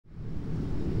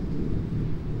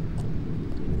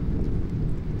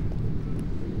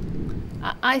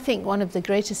I think one of the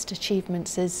greatest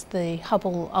achievements is the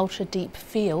Hubble Ultra Deep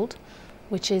Field,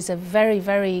 which is a very,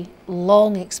 very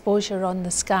long exposure on the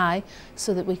sky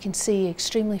so that we can see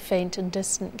extremely faint and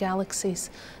distant galaxies.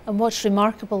 And what's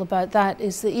remarkable about that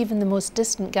is that even the most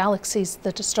distant galaxies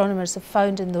that astronomers have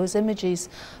found in those images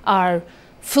are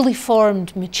fully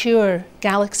formed, mature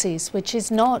galaxies, which is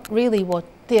not really what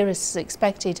theorists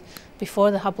expected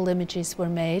before the Hubble images were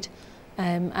made.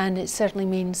 And it certainly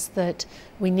means that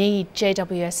we need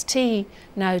JWST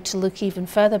now to look even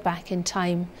further back in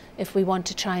time if we want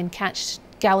to try and catch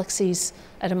galaxies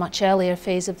at a much earlier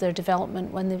phase of their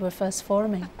development when they were first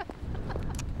forming.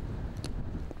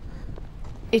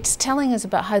 It's telling us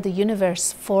about how the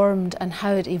universe formed and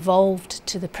how it evolved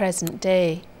to the present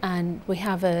day, and we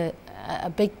have a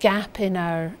big gap in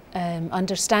our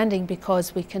understanding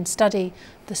because we can study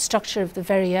the structure of the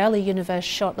very early universe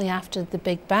shortly after the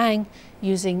Big Bang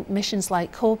using missions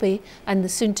like COBE and the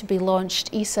soon-to-be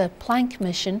launched ESA Planck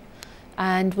mission,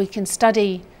 and we can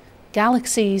study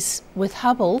galaxies with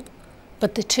Hubble,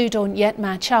 but the two don't yet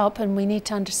match up, and we need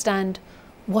to understand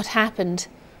what happened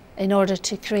in order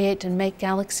to create and make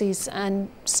galaxies and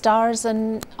stars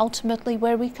and ultimately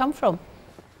where we come from.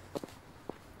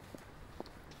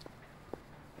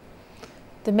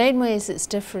 The main ways it's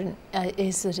different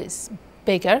is that it's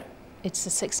bigger. It's a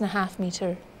 6.5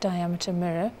 meter diameter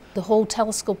mirror. The whole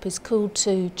telescope is cooled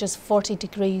to just 40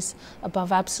 degrees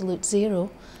above absolute zero.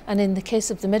 And in the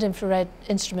case of the mid-infrared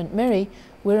instrument MIRI,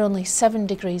 we're only 7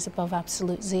 degrees above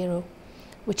absolute zero,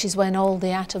 which is when all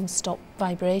the atoms stop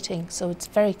vibrating. So it's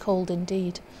very cold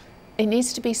indeed. It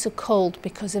needs to be so cold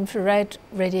because infrared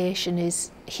radiation is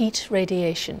heat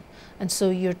radiation. And so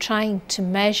you're trying to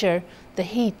measure the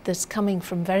heat that's coming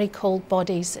from very cold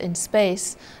bodies in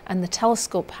space, and the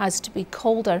telescope has to be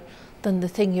colder than the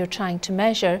thing you're trying to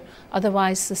measure.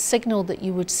 Otherwise, the signal that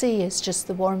you would see is just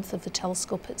the warmth of the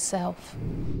telescope itself.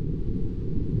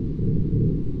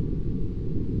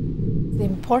 The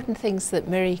important things that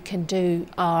MIRI can do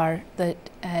are that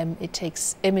it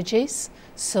takes images,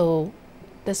 so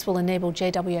this will enable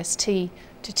JWST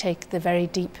to take the very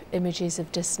deep images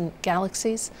of distant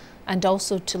galaxies and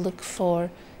also to look for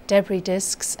debris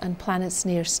disks and planets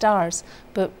near stars.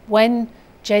 But when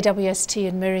JWST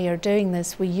and MIRI are doing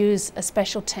this, we use a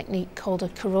special technique called a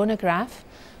coronagraph,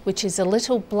 which is a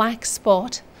little black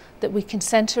spot that we can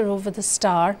center over the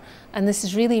star. And this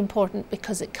is really important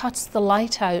because it cuts the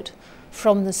light out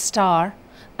from the star,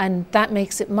 and that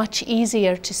makes it much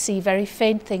easier to see very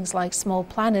faint things like small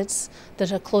planets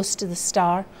that are close to the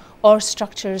star or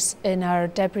structures in our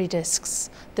debris disks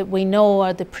that we know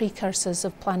are the precursors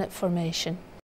of planet formation.